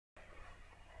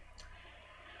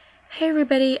Hey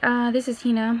everybody, this is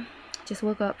Tina. Just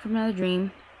woke up from another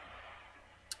dream.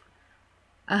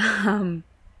 Um,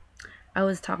 I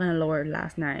was talking to Lord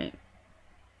last night.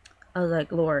 I was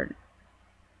like, Lord,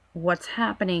 what's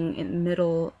happening in the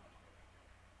middle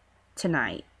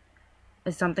tonight?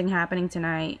 Is something happening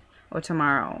tonight or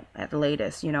tomorrow at the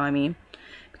latest? You know what I mean?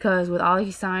 Because with all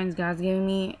these signs God's giving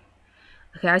me,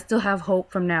 okay, I still have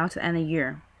hope from now to the end of the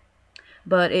year.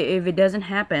 But if it doesn't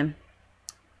happen,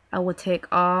 I will take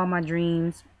all my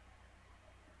dreams.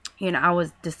 I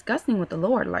was discussing with the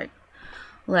Lord,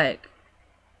 like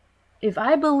if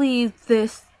I believe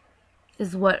this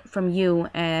is what from you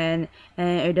and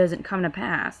it doesn't come to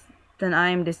pass, then I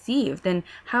am deceived. Then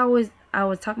how is I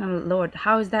was talking to the Lord,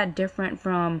 how is that different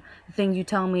from the things you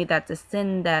tell me that's a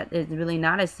sin that is really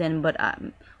not a sin, but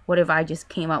what if I just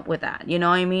came up with that? You know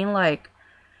what I mean?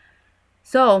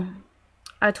 So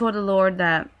I told the Lord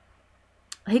that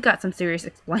he got some serious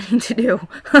explaining to do.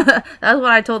 That's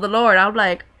what I told the Lord. I'm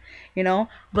like,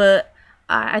 but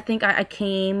I think I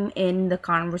came in the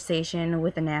conversation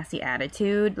with a nasty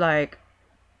attitude, like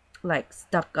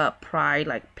stuck up pride,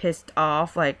 like pissed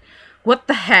off, like what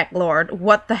the heck, Lord,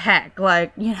 what the heck,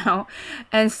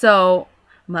 and so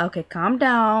I'm like, okay, calm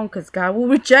down, because God will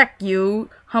reject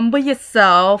you. Humble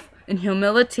yourself in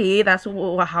humility. That's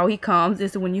how he comes,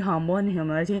 is when you humble in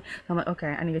humility. So I'm like, okay,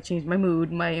 I need to change my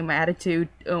mood, my attitude,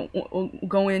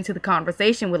 go into the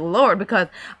conversation with the Lord, because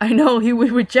I know he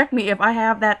would reject me if I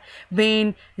have that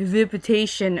vain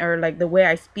vivitation or like the way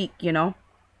I speak.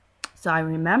 So I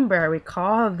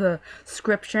recall the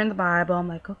scripture in the Bible. I'm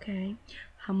like, okay,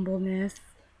 humbleness,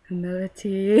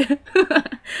 humility.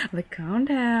 Like, calm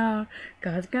down.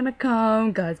 God's gonna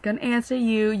come. God's gonna answer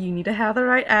you. You need to have the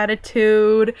right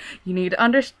attitude. You need to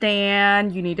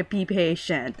understand. You need to be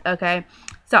patient. Okay?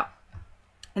 So,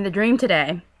 in the dream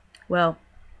today, well,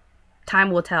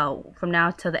 time will tell from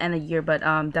now till the end of the year, but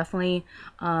definitely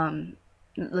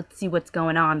let's see what's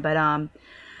going on. But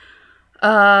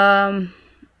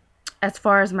as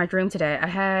far as my dream today, I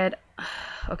had,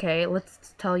 okay,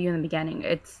 let's tell you in the beginning.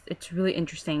 It's really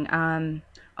interesting.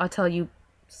 I'll tell you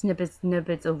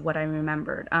snippets of what I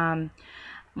remembered.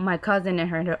 My cousin and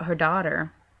her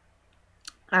daughter,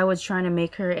 I was trying to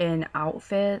make her an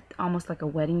outfit, almost like a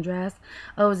wedding dress.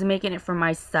 I was making it for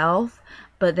myself,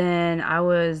 but then I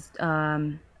was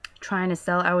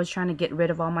I was trying to get rid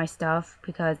of all my stuff,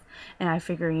 and I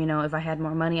figure, if I had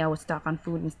more money, I would stock on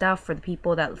food and stuff for the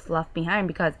people that's left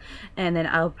behind, and then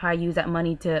I'll probably use that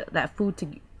money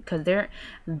because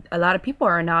a lot of people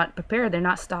are not prepared. They're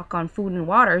not stocked on food and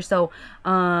water. So,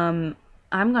 I'm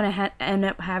going to end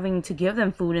up having to give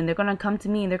them food, and they're going to come to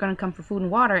me, and they're going to come for food and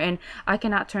water, and I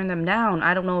cannot turn them down.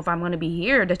 I don't know if I'm going to be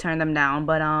here to turn them down,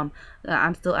 but I'm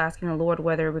still asking the Lord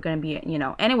whether we're going to be,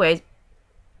 anyways.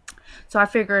 So I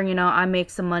figure, I make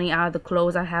some money out of the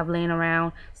clothes I have laying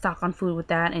around, stock on food with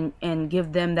that, and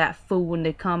give them that food when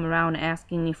they come around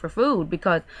asking me for food,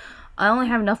 because I only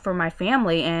have enough for my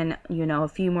family and, a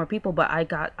few more people, but I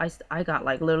got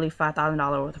like literally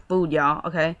 $5,000 worth of food, y'all,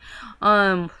 okay?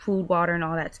 Food, water, and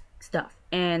all that stuff.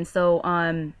 And so,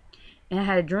 and I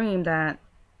had a dream that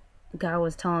God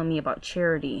was telling me about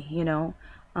charity,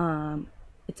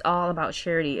 it's all about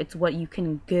charity. It's what you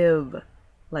can give,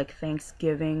 like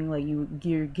Thanksgiving, like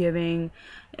you're giving.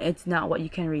 It's not what you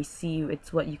can receive,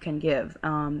 it's what you can give.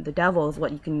 The devil is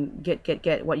what you can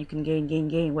get, what you can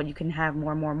gain, what you can have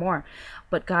more.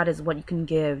 But God is what you can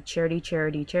give.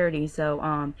 Charity.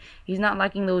 So he's not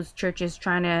liking those churches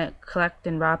trying to collect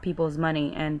and rob people's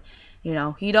money. And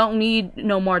he don't need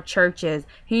no more churches.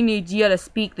 He needs you to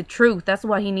speak the truth. That's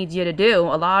what he needs you to do.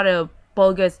 A lot of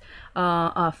bogus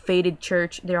faded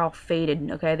church, they're all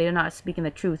faded, okay? They're not speaking the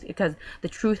truth, because the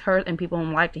truth hurts and people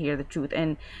don't like to hear the truth.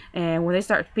 And when they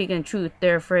start speaking the truth,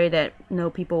 they're afraid that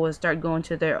people will start going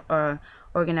to their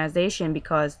organization,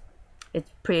 because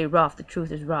it's pretty rough. The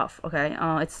truth is rough, okay?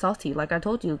 It's salty, like I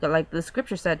told you, like the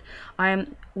scripture said,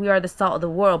 we are the salt of the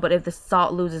world, but if the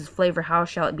salt loses flavor, how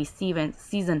shall it be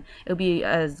seasoned? It'll be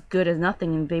as good as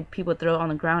nothing, and people throw it on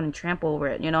the ground and trample over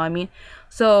it, you know what I mean?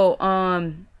 So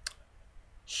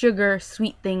sugar,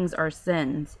 sweet things are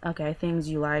sins, okay? Things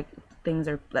you like,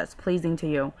 that's pleasing to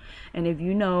you. And if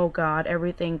you know God,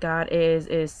 everything God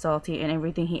is salty, and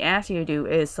everything he asks you to do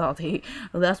is salty.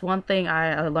 Well, that's one thing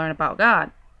I learned about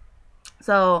God.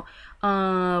 So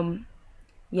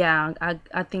Yeah,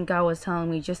 I think God was telling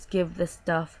me, just give this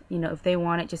stuff, if they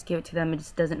want it, just give it to them. It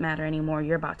just doesn't matter anymore.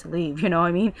 You're about to leave, you know what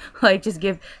I mean? Like, just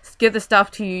give the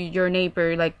stuff to your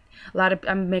neighbor. Like,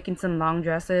 I'm making some long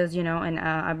dresses, and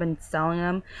I've been selling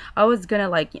them. I was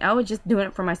just doing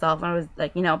it for myself. I was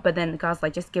like, but then God's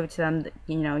like, just give it to them.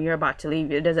 You're about to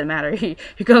leave. It doesn't matter. You're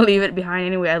gonna leave it behind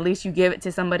anyway. At least you give it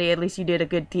to somebody. At least you did a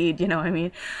good deed. You know what I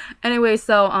mean? Anyway,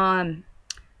 so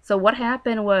what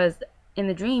happened was, in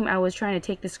the dream, I was trying to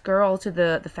take this girl to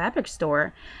the fabric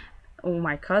store,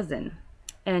 my cousin,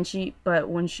 and but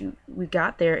when we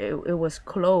got there, it was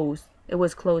closed. It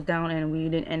was closed down, and we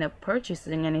didn't end up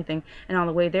purchasing anything. And on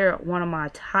the way there, one of my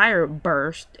tire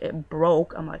burst. It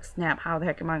broke. I'm like, snap! How the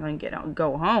heck am I going to get out and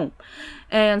go home?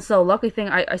 And so, lucky thing,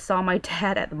 I saw my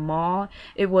dad at the mall.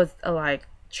 It was a like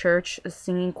church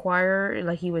singing choir.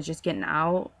 Like, he was just getting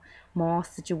out, mall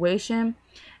situation.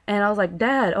 And I was like,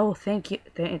 Dad, oh, thank you,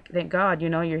 thank God,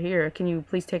 you're here. Can you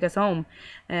please take us home?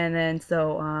 And then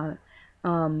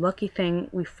lucky thing,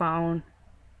 we found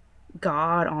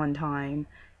God on time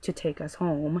to take us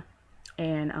home.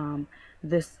 And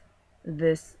this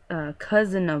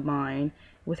cousin of mine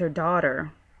with her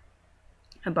daughter,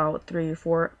 about 3 or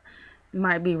 4,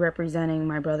 might be representing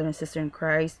my brother and sister in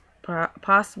Christ,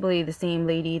 possibly the same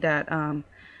lady that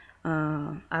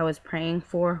I was praying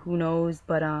for, who knows,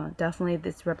 but definitely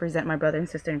this represent my brother and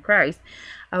sister in Christ.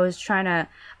 I was trying to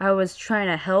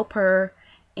help her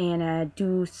and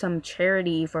do some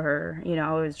charity for her.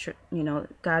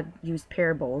 God used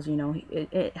parables.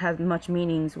 It has much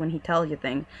meanings when he tells you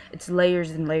things. It's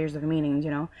layers and layers of meanings.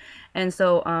 And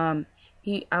so I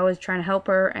was trying to help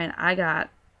her, and I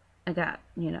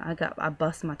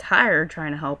bust my tire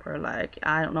trying to help her. Like,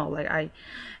 I don't know,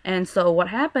 and so what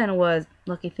happened was,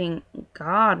 lucky thing,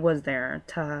 God was there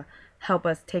to help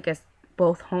us, take us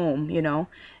both home,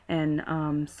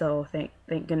 and so thank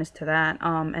goodness to that.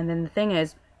 And then the thing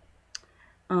is,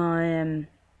 I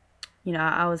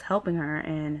was helping her,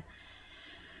 and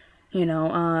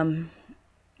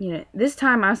this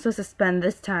time I'm supposed to spend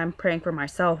this time praying for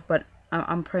myself, but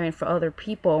I'm praying for other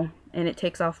people, and it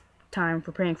takes off time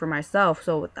for praying for myself.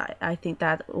 So I think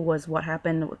that was what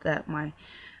happened, that my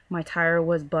tire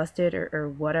was busted, or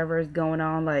whatever is going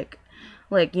on. Like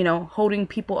holding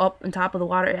people up on top of the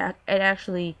water, it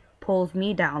actually pulls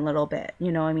me down a little bit, you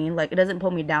know what I mean? Like, it doesn't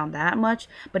pull me down that much,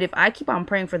 but if I keep on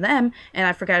praying for them and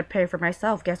I forgot to pray for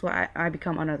myself, guess what? I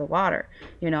become under the water,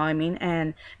 you know what I mean?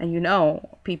 And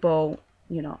people,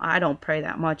 I don't pray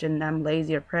that much, and I'm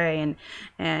lazy to pray,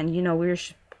 and we're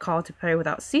called to pray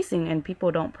without ceasing, and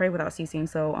people don't pray without ceasing.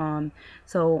 So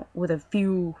with a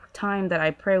few times that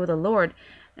I pray with the Lord,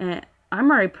 and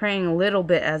I'm already praying a little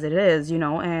bit as it is,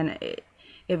 and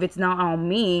if it's not on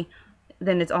me,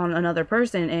 then it's on another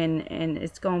person, and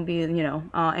it's gonna be,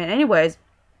 and anyways,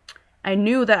 I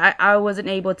knew that I wasn't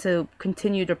able to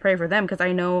continue to pray for them, because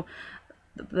I know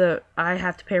I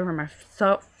have to pay for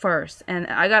myself first, and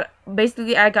I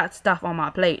got stuff on my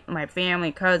plate, my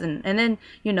family, cousin, and then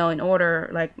in order,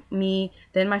 like me,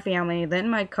 then my family, then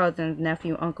my cousins,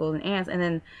 nephew, uncles, and aunts, and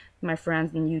then my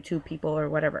friends and YouTube people, or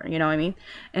whatever, you know what I mean?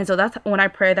 And so that's when I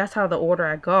pray, that's how the order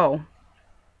I go.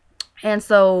 And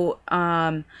so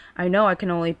I know I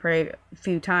can only pray a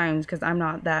few times, because I'm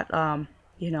not that like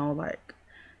you know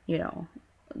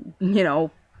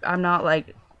I'm not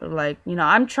like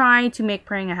I'm trying to make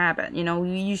praying a habit.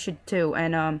 You should too.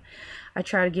 And I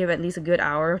try to give at least a good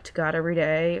hour to God every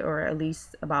day, or at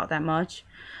least about that much.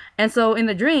 And so in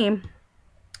the dream,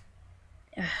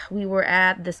 we were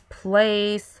at this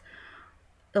place.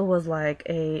 It was like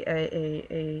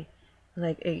a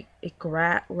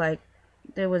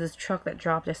there was this truck that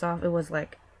dropped us off. It was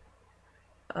like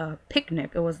a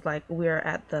picnic. It was like we were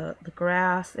at the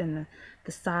grass and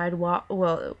the sidewalk.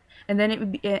 Well, and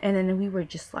then we were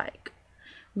just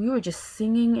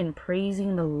singing and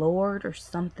praising the Lord or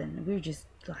something. We were just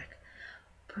like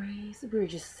we were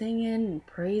just singing and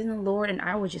praising the Lord, and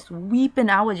I was just weeping.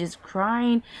 I was just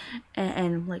crying,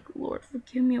 and like, Lord,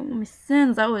 forgive me of my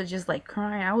sins. I was just like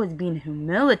crying. I was being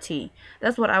humility.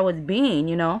 That's what I was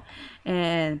being,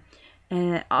 and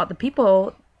the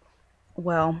people,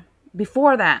 well,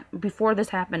 before this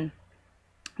happened,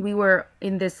 we were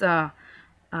in this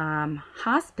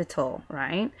hospital,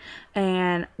 right?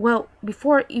 And well,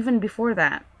 before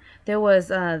that, there was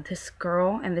this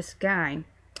girl and this guy,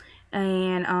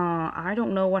 and I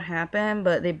don't know what happened,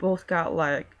 but they both got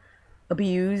like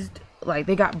abused. Like,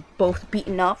 they got both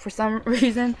beaten up for some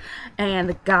reason, and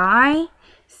the guy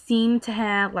seemed to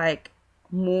have like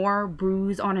more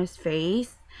bruise on his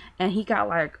face, and he got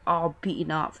like all beaten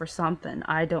up for something.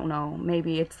 I don't know,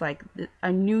 maybe it's like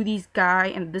I knew this guy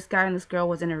and this girl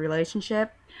was in a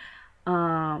relationship.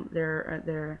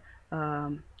 their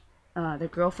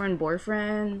girlfriend,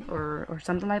 boyfriend, or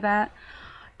something like that.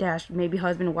 Dash maybe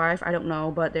husband, wife, I don't know,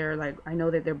 but they're like, I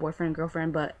know that they're boyfriend,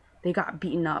 girlfriend, but they got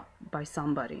beaten up by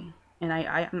somebody, and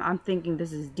I'm thinking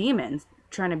this is demons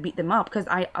trying to beat them up, because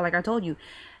like I told you,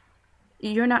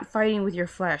 you're not fighting with your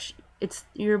flesh. It's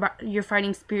you're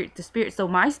fighting spirit to spirit. So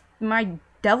my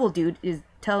devil dude is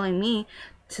telling me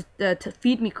to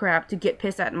feed me crap to get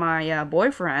pissed at my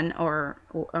boyfriend or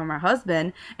my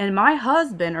husband, and my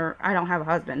husband, or I don't have a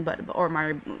husband, but or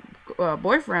my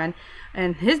boyfriend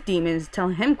and his demons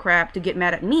telling him crap to get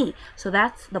mad at me. So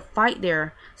that's the fight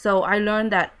there. So I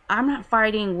learned that I'm not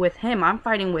fighting with him. I'm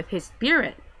fighting with his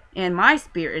spirit, and my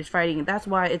spirit is fighting. That's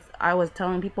why I was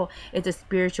telling people it's a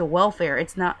spiritual welfare.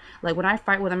 It's not like when I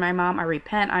fight with my mom, I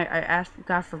repent, I ask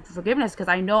God for forgiveness, because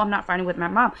I know I'm not fighting with my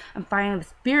mom. I'm fighting the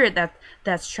spirit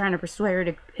that's trying to persuade her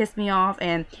to piss me off,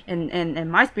 and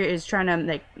my spirit is trying to,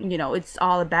 like, it's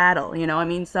all a battle, I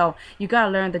mean? So you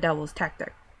gotta learn the devil's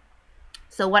tactic.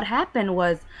 So what happened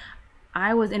was,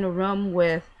 I was in a room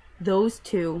with those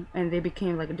two, and they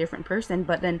became like a different person,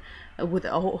 but then with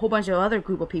a whole bunch of other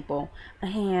group of people,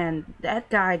 and that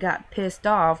guy got pissed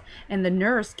off, and the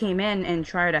nurse came in and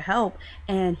tried to help,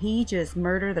 and he just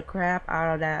murdered the crap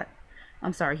out of that.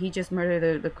 I'm sorry, he just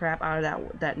murdered the crap out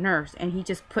of that nurse, and he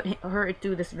just put her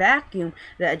through this vacuum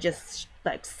that just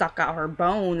like suck out her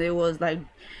bones. It was like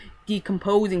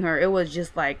decomposing her. It was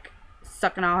just like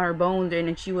sucking out her bones, and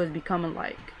then she was becoming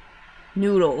like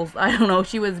noodles. I don't know.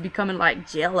 She was becoming like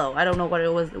jello. I don't know what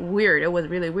it was. Weird. It was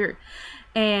really weird.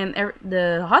 And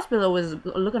the hospital was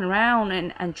looking around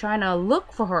and trying to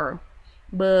look for her,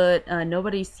 but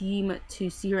nobody seemed to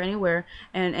see her anywhere.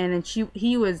 And then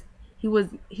he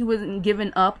wasn't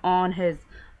giving up on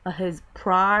his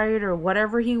pride or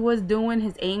whatever he was doing,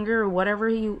 his anger or whatever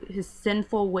his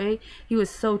sinful way. He was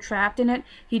so trapped in it,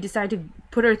 he decided to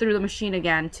put her through the machine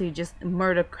again to just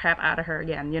murder crap out of her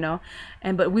again,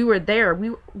 and but we were there,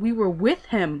 we were with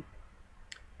him,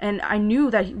 and I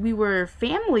knew that we were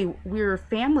family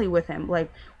with him.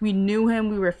 Like, we knew him,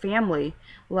 we were family.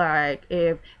 Like,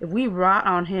 if we rot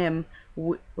on him,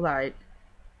 like,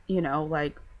 we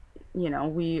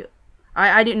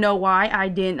I didn't know why I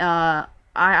didn't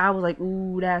I was like,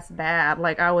 ooh, that's bad.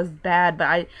 Like, I was bad,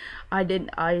 but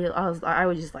I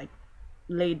was just like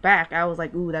laid back. I was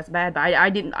like, ooh, that's bad, but I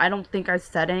don't think I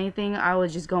said anything. I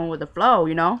was just going with the flow,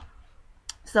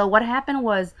 So what happened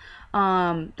was,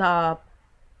 the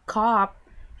cop,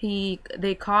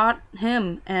 they caught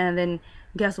him, and then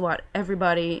guess what?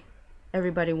 Everybody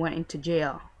went into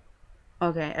jail.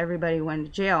 Okay, everybody went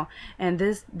to jail. And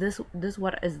this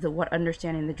what is what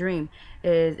understanding the dream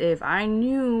is. If I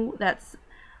knew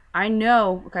I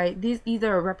know, okay, these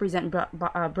either represent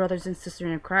brothers and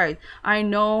sisters in Christ. I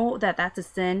know that that's a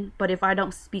sin, but if I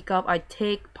don't speak up, I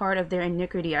take part of their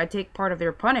iniquity. I take part of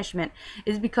their punishment.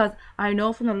 Is because I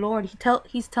know from the Lord,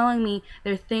 He's telling me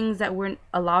there are things that we're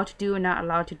allowed to do and not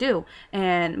allowed to do.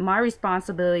 And my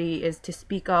responsibility is to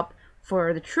speak up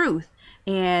for the truth.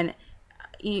 And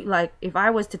like, if I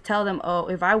was to tell them, oh,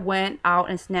 if I went out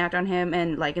and snapped on him,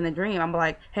 and like in the dream, I'm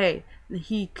like, hey,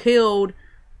 he killed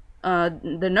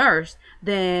the nurse,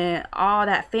 then all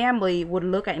that family would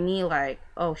look at me like,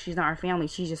 oh, she's not our family,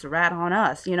 she's just a rat on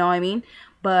us, you know what I mean?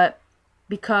 But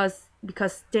because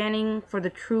standing for the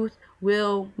truth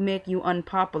will make you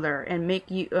unpopular and make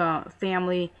you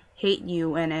family hate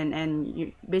you, and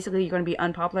you basically, you're going to be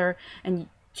unpopular, and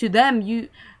to them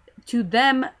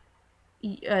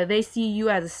they see you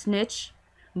as a snitch,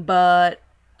 but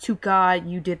to God,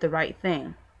 you did the right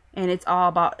thing. And it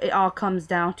all comes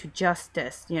down to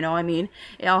justice, you know what I mean?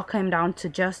 It all came down to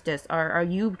justice. Are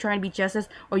you trying to be justice,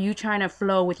 or are you trying to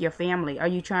flow with your family? Are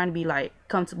you trying to be like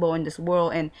comfortable in this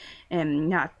world and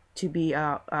not to be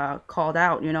called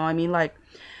out, you know what I mean? Like,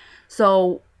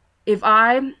 so if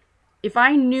I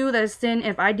knew that sin,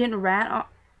 if I didn't rat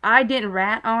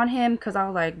on him, because I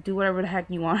was like, do whatever the heck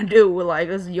you want to do. Like,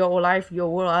 this is your life, your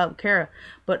world, I don't care.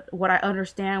 But what I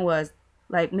understand was,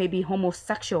 like, maybe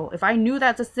homosexual. If I knew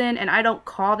that's a sin and I don't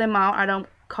call them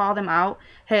out,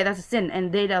 hey, that's a sin.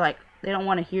 And they don't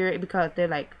want to hear it because they're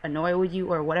like annoyed with you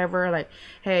or whatever. Like,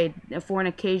 hey,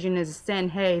 fornication is a sin.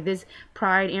 Hey, this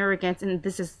pride, arrogance, and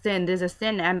this is sin. This is a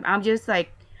sin. I'm just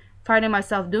like finding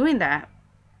myself doing that.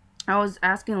 I was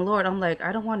asking the Lord, I'm like,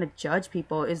 I don't want to judge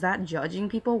people. Is that judging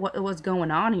people? What's going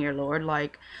on here, Lord?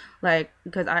 Like,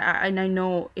 because I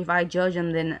know if I judge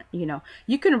them, then,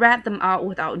 you can rat them out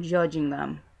without judging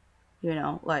them.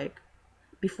 Like,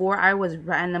 before I was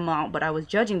ratting them out, but I was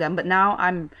judging them. But now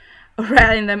I'm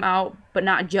ratting them out, but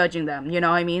not judging them. You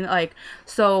know what I mean? Like,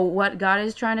 so what God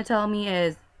is trying to tell me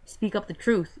is, speak up the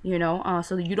truth,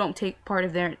 so that you don't take part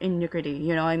of their iniquity.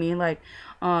 You know what I mean? Like,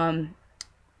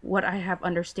 what I have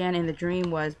understand in the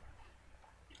dream was,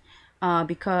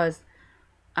 because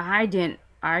I didn't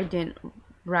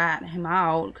rat him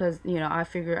out, because I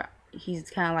figure he's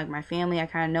kind of like my family. I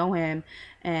kind of know him,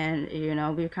 and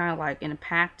we're kind of like in a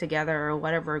pack together or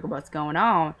whatever, what's going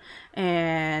on.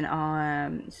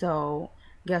 And so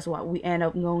guess what, we end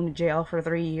up going to jail for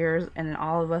 3 years, and then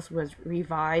all of us was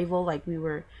revival, like we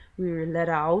were let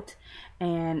out,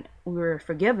 and we were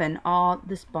forgiven. All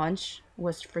this bunch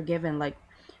was forgiven. Like,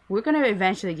 we're gonna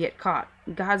eventually get caught.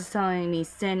 God's telling me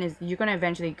sin is, you're gonna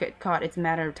eventually get caught. It's a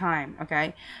matter of time.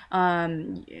 Okay.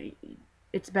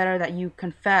 It's better that you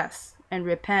confess and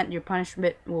repent. Your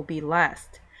punishment will be less.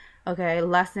 Okay,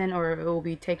 lessen, or it will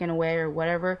be taken away, or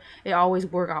whatever. It always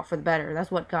work out for the better. That's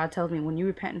what God tells me. When you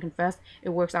repent and confess, it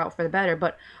works out for the better.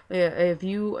 But if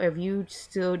you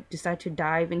still decide to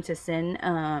dive into sin,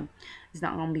 it's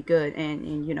not gonna be good.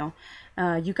 And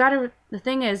you gotta. The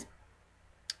thing is,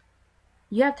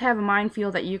 you have to have a mind feel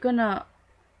that you're gonna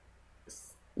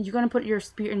put your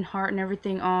spirit and heart and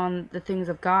everything on the things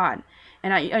of God.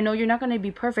 And I know you're not gonna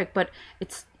be perfect, but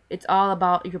it's all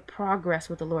about your progress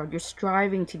with the Lord. You're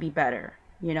striving to be better.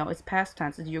 It's past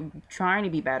tense. You're trying to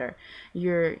be better.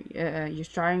 You're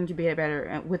striving to be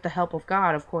better with the help of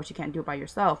God. Of course, you can't do it by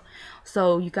yourself.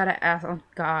 So you gotta ask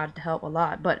God to help a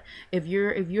lot. But if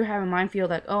you're having a mind feel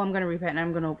like, oh, I'm gonna repent and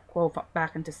I'm gonna go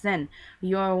back into sin,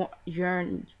 you're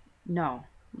no.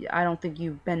 I don't think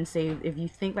you've been saved. If you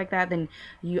think like that, then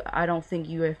I don't think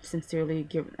you have sincerely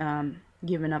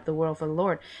given up the world for the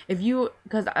Lord.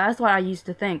 Because that's what I used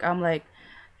to think. I'm like,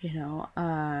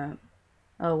 oh,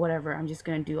 whatever, I'm just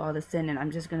gonna do all this sin, and I'm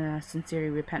just gonna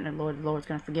sincerely repent to the Lord. The Lord's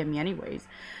gonna forgive me anyways.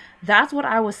 That's what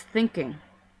I was thinking.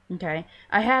 Okay,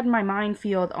 I had my mind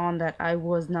field on that. I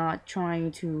was not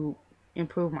trying to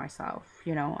improve myself.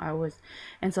 I was.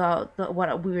 And so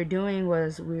what we were doing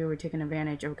was, we were taking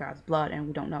advantage of God's blood, and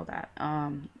we don't know that.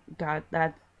 God,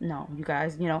 that no, you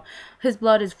guys, his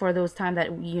blood is for those times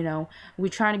that we're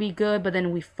trying to be good, but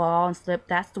then we fall and slip.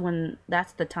 That's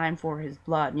the time for his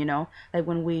blood. Like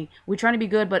when we're trying to be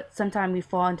good, but sometimes we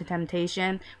fall into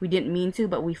temptation. We didn't mean to,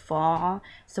 but we fall,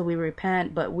 so we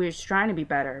repent, but we're trying to be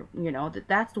better.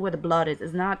 That's where the blood is.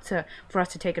 It's not for us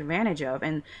to take advantage of.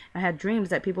 And I had dreams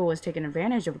that people was taking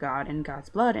advantage of God and God's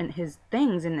blood and his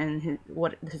things, and his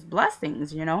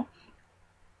blessings.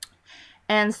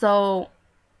 And so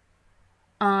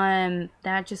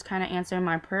that just kind of answered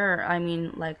my prayer. I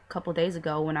mean, like a couple days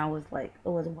ago, when I was like, it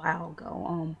was a while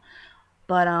ago.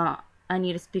 But I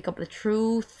need to speak up the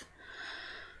truth,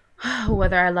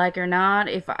 whether I like or not.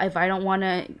 If I don't want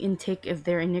to intake of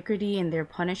their iniquity and their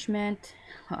punishment,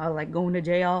 like going to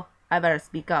jail, I better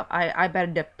speak up. I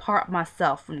better depart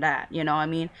myself from that. You know what I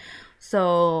mean?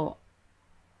 So,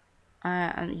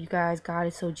 you guys, God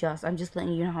is so just. I'm just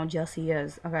letting you know how just he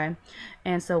is. Okay.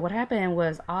 And so what happened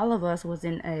was, all of us was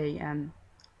in a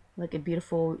like a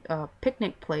beautiful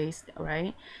picnic place,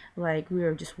 right? Like, we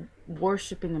were just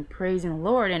worshiping and praising the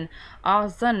Lord, and all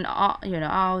of a sudden,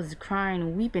 I was crying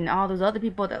and weeping. All those other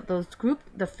people,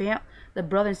 the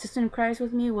brother and sister in Christ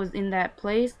with me was in that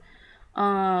place.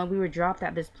 We were dropped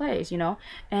at this place,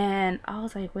 and I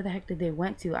was like, where the heck did they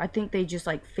went to? I think they just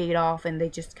like fade off, and they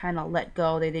just kind of let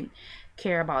go. They didn't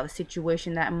care about the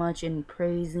situation that much, and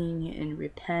praising and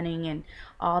repenting and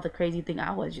all the crazy thing.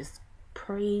 I was just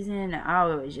praising, I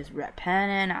was just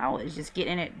repenting, I was just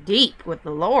getting it deep with the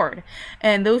Lord.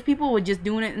 And those people were just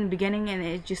doing it in the beginning, and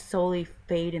it just slowly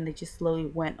faded, and they just slowly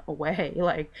went away.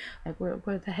 Like where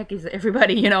the heck is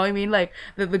everybody? You know what I mean? Like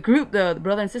the group, the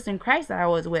brother and sister in Christ that I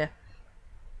was with.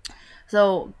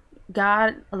 So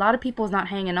God, a lot of people is not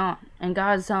hanging on, and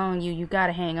God's telling you, you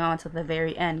gotta hang on to the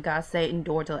very end. God say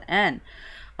endure till the end.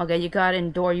 Okay, you gotta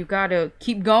endure. You gotta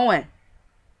keep going.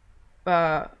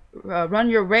 Run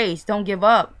your race. Don't give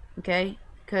up. Okay,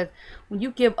 because when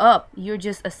you give up, you're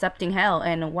just accepting hell.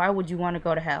 And why would you want to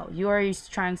go to hell? You're already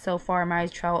trying so far. Might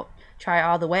as well try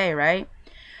all the way, right?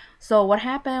 So what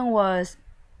happened was,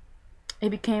 it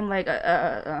became like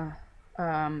a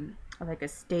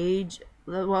stage.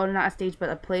 Well, not a stage, but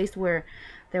a place where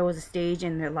there was a stage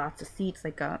and there were lots of seats,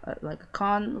 like a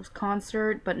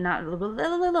concert, but not a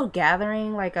little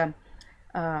gathering, like a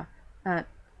audium,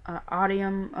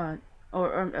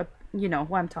 or you know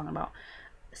what I'm talking about,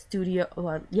 studio.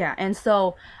 Yeah. And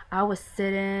so I was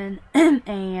sitting,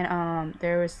 and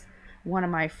there was one of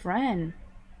my friend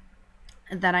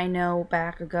that I know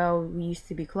back ago. We used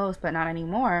to be close, but not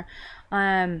anymore.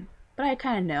 But I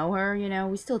kind of know her,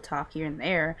 we still talk here and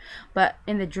there. But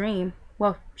in the dream,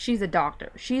 well, she's a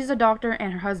doctor. She's a doctor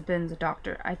and her husband's a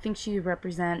doctor. I think she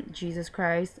represent Jesus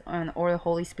Christ or the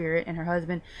Holy Spirit, and her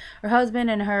husband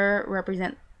and her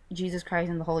represent Jesus Christ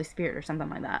and the Holy Spirit or something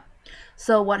like that.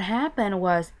 So what happened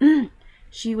was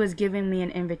she was giving me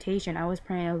an invitation. I was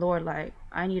praying, Lord, like,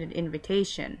 I need an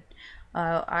invitation.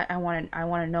 I want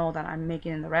to know that I'm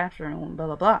making in the rapture and blah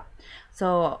blah blah.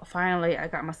 So finally, I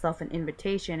got myself an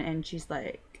invitation, and she's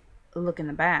like, look in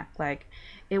the back, like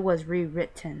it was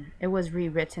rewritten. It was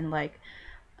rewritten, like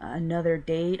another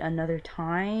date, another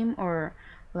time, or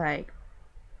like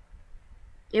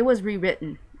it was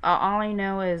rewritten. All I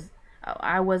know is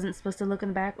I wasn't supposed to look in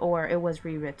the back, or it was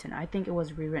rewritten. I think it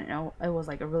was rewritten. Oh, it was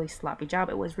like a really sloppy job.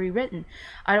 It was rewritten.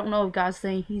 I don't know if God's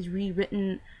saying He's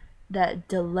rewritten that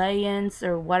delayance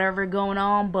or whatever going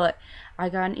on, but I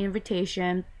got an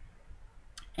invitation,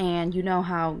 and you know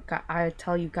how God, I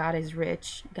tell you, God is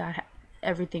rich. God,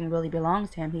 everything really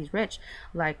belongs to Him. He's rich.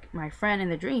 Like my friend in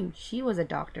the dream, she was a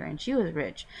doctor and she was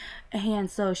rich, and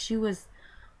so she was.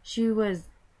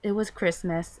 It was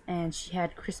Christmas, and she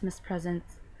had Christmas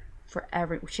presents for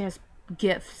she has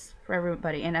gifts for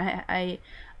everybody, and I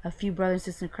a few brothers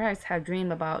and sisters in Christ have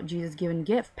dreamed about Jesus giving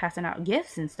gifts, passing out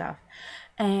gifts and stuff.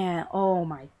 And oh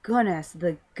my goodness,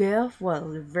 the gift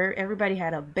was everybody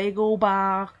had a big old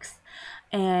box,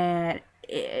 and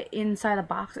inside the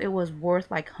box it was worth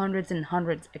like hundreds and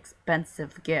hundreds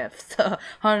expensive gifts,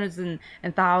 hundreds and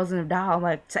thousands of dollars.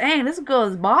 Like, dang, this girl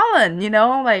is balling,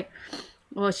 like.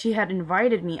 Well, she had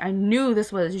invited me. I knew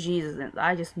this was Jesus.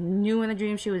 I just knew in the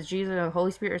dream she was Jesus or the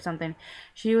Holy Spirit or something.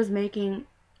 She was making,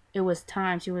 it was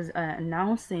time. She was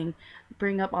announcing,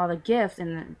 bring up all the gifts.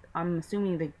 And I'm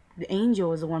assuming the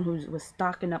angel was the one who was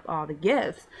stocking up all the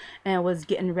gifts and was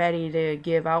getting ready to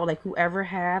give out. Like, whoever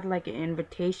had like an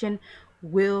invitation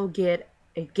will get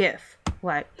a gift.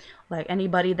 Like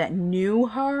anybody that knew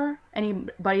her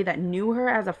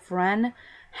as a friend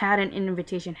had an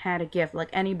invitation, had a gift. Like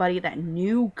anybody that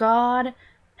knew God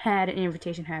had an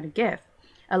invitation, had a gift.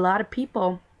 A lot of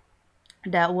people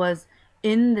that was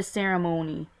in the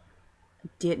ceremony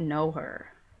didn't know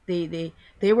her. They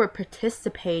were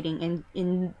participating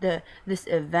in this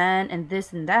event and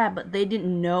this and that, but they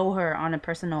didn't know her on a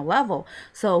personal level.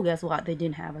 So guess what? They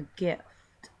didn't have a gift.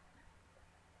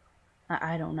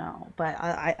 I don't know, but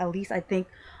I at least I think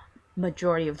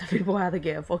majority of the people have the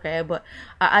gift. Okay, but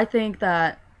I think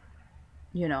that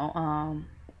I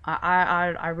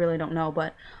really don't know,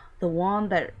 but the one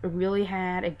that really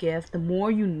had a gift, the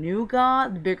more you knew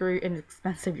God, the bigger and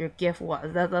expensive your gift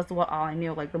was. That's what all I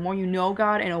knew. Like, the more you know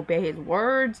God and obey His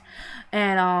words,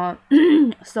 and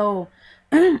so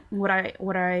what I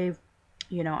I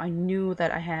knew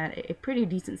that I had a pretty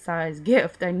decent sized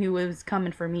gift. I knew it was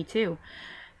coming for me too.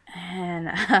 And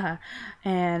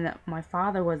and my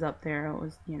father was up there. It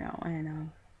was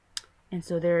and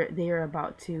so they are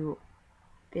about to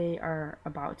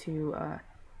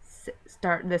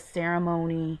start the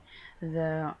ceremony.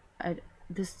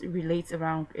 This relates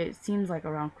around, it seems like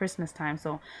around Christmas time.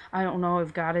 So I don't know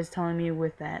if God is telling me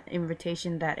with that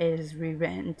invitation that it is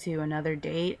rewritten to another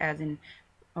date, as in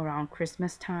around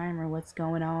Christmas time, or what's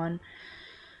going on.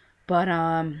 But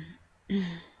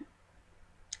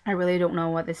I really don't know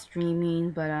what this dream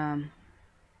means, but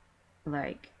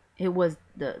like it was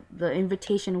the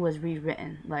invitation was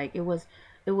rewritten. Like it was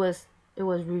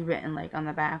rewritten, like on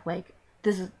the back. Like,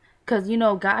 this is because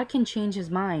God can change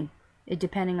His mind, it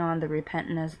depending on the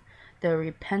repentance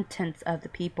of the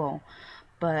people.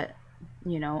 But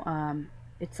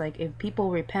it's like if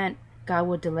people repent, God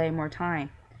will delay more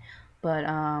time. But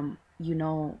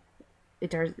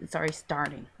it's already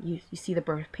starting. You see the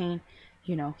birth pain.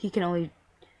 He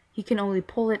can only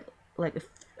pull it like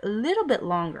a little bit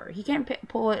longer. He can't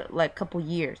pull it like a couple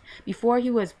years. Before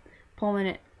he was pulling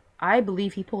it, I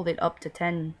believe he pulled it up to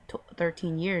 10 to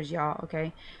 13 years, y'all.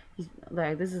 Okay, he's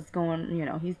like, this is going.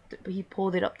 He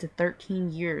pulled it up to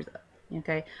 13 years.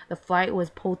 Okay, the flight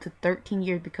was pulled to 13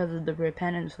 years because of the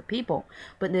repentance of people.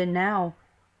 But then now,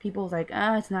 people's like,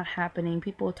 it's not happening.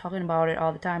 People are talking about it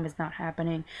all the time. It's not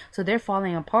happening. So they're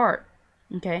falling apart.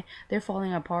 Okay, they're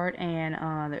falling apart, and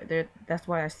that's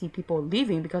why I see people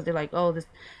leaving, because they're like, oh, this,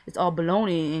 it's all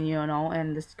baloney,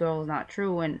 and this girl is not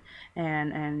true, and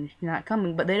not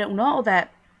coming. But they don't know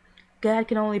that God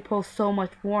can only pull so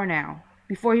much more now.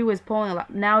 Before he was pulling a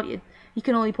lot. Now he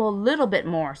can only pull a little bit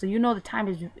more. So the time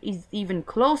is even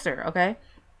closer. Okay.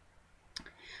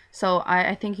 So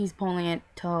I think he's pulling it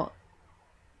till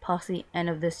possibly end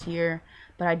of this year.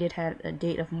 But I did have a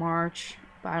date of March.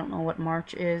 But I don't know what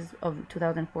March is of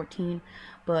 2014.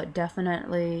 But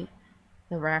definitely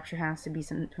the rapture has to be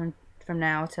from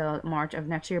now till March of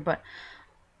next year. But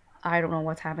I don't know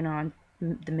what's happening on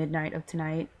the midnight of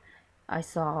tonight, I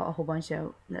saw a whole bunch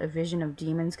of a vision of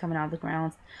demons coming out of the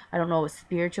ground. I don't know if it was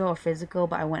spiritual or physical,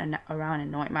 but I went around and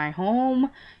anointed my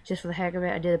home just for the heck of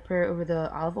it. I did a prayer over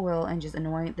the olive oil and just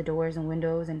anoint the doors and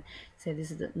windows and said, "This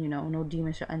is the, no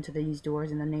demon shall enter these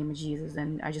doors in the name of Jesus."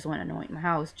 And I just went and anoint my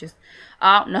house. Just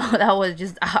I don't know. That was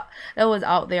just that was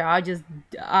out there. I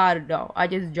don't know. I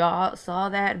just saw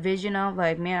that vision of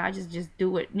like, man, I just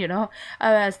do it. I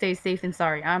gotta stay safe than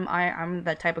sorry. I'm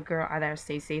that type of girl. I gotta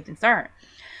stay safe than sorry.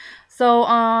 So,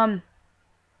 a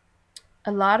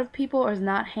lot of people are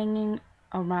not hanging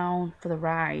around for the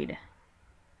ride,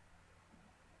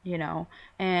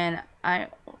 and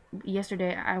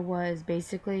yesterday I was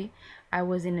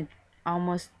in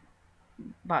almost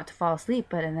about to fall asleep,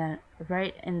 but and then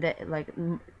right in the like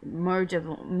merge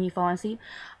of me falling asleep,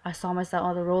 I saw myself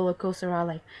on the roller coaster. I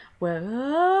like,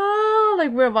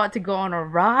 we're about to go on a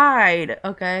ride,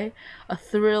 okay, a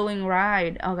thrilling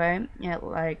ride, okay, yeah,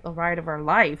 like a ride of our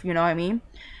life, you know what I mean?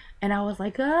 And I was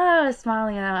like,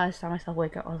 smiling, and I saw myself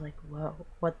wake up. I was like, whoa,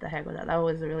 what the heck was that? That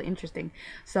was really interesting.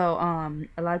 So,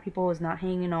 a lot of people is not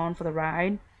hanging on for the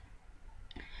ride.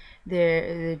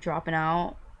 They're dropping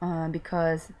out,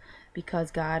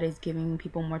 because God is giving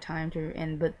people more time to.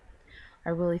 But I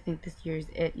really think this year is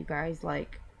it, you guys.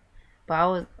 Like,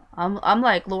 but I'm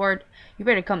like, Lord, you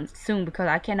better come soon, because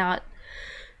I cannot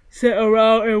sit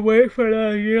around and wait for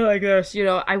the year like this.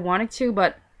 I wanted to,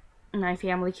 but my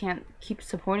family can't keep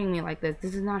supporting me like this.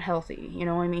 This is not healthy, you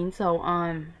know what I mean? So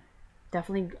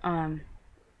definitely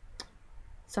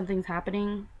something's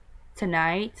happening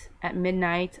tonight at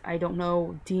midnight. I don't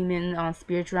know, demon on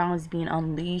spiritual realm is being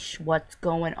unleashed, what's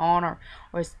going on,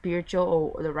 or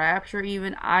spiritual, or the rapture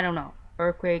even, I don't know.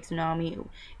 Earthquake, tsunami,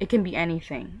 it can be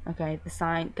anything. Okay,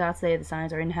 God said the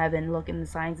signs are in heaven. Look in the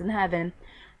signs in heaven.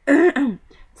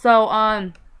 So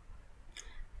I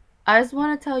just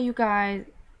want to tell you guys,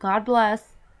 God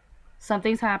bless.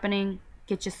 Something's happening.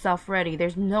 Get yourself ready.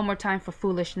 There's no more time for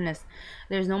foolishness.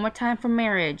 There's no more time for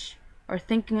marriage or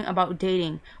thinking about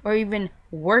dating or even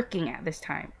working at this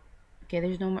time. Okay,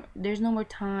 there's no more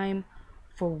time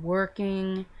for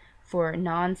working, for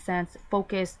nonsense.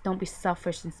 Focus. Don't be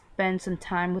selfish, and spend some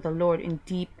time with the Lord in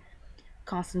deep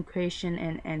concentration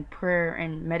and prayer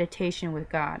and meditation with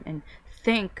God. And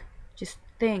just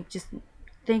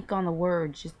think on the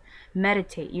words. Just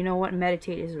meditate. You know what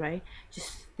meditate is, right?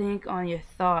 Just think on your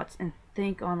thoughts and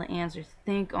think on the answers.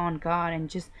 Think on God and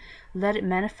just let it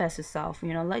manifest itself.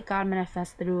 Let God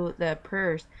manifest through the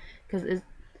prayers. Because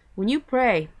when you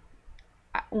pray,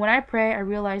 when I pray, I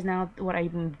realize now what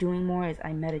I'm doing more is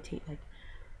I meditate. Like,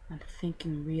 I'm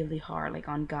thinking really hard, like,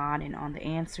 on God and on the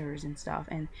answers and stuff,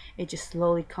 and it just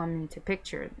slowly comes into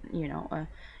picture.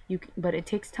 But it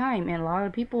takes time, and a lot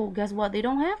of people, guess what? They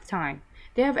don't have time.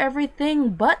 They have everything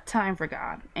but time for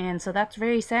God, and so that's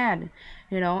very sad.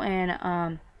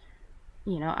 And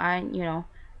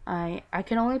I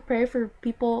can only pray for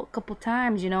people a couple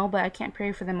times, but I can't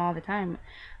pray for them all the time.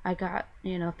 I got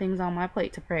things on my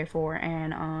plate to pray for,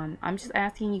 and I'm just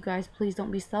asking you guys, please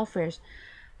don't be selfish.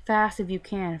 Fast if you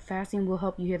can. Fasting will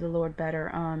help you hear the Lord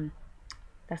better.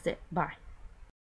 That's it. Bye.